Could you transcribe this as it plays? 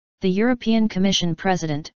The European Commission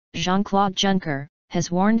President, Jean-Claude Juncker,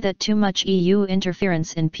 has warned that too much EU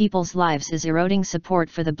interference in people's lives is eroding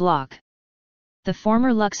support for the bloc. The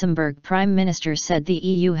former Luxembourg Prime Minister said the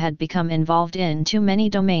EU had become involved in too many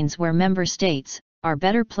domains where member states are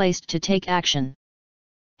better placed to take action.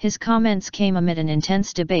 His comments came amid an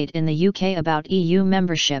intense debate in the UK about EU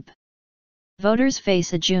membership. Voters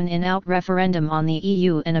face a June in-out referendum on the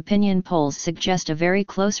EU and opinion polls suggest a very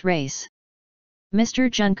close race.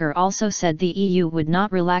 Mr. Juncker also said the EU would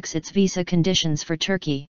not relax its visa conditions for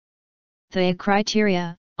Turkey. The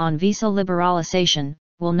criteria on visa liberalisation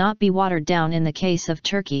will not be watered down in the case of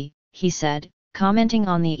Turkey, he said, commenting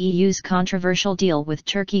on the EU's controversial deal with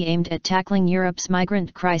Turkey aimed at tackling Europe's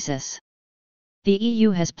migrant crisis. The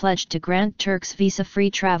EU has pledged to grant Turks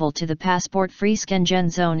visa-free travel to the passport-free Schengen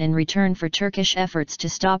zone in return for Turkish efforts to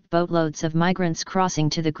stop boatloads of migrants crossing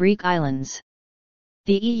to the Greek islands.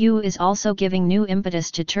 The EU is also giving new impetus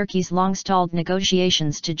to Turkey's long-stalled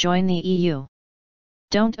negotiations to join the EU.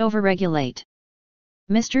 Don't overregulate.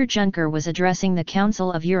 Mr. Juncker was addressing the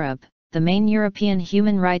Council of Europe, the main European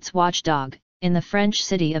human rights watchdog, in the French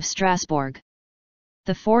city of Strasbourg.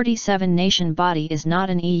 The 47-nation body is not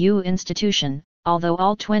an EU institution, although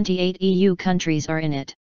all 28 EU countries are in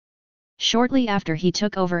it. Shortly after he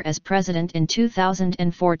took over as president in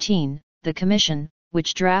 2014, the Commission,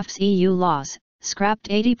 which drafts EU laws, scrapped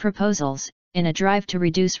 80 proposals, in a drive to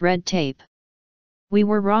reduce red tape. We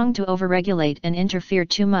were wrong to overregulate and interfere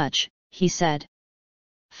too much, he said.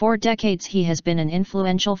 For decades he has been an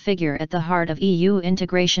influential figure at the heart of EU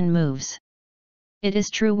integration moves. It is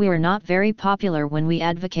true we are not very popular when we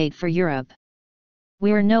advocate for Europe.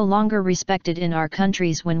 We are no longer respected in our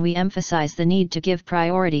countries when we emphasize the need to give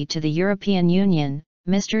priority to the European Union,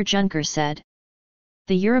 Mr. Juncker said.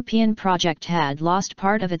 The European project had lost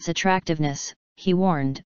part of its attractiveness, he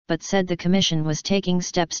warned, but said the Commission was taking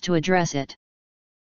steps to address it.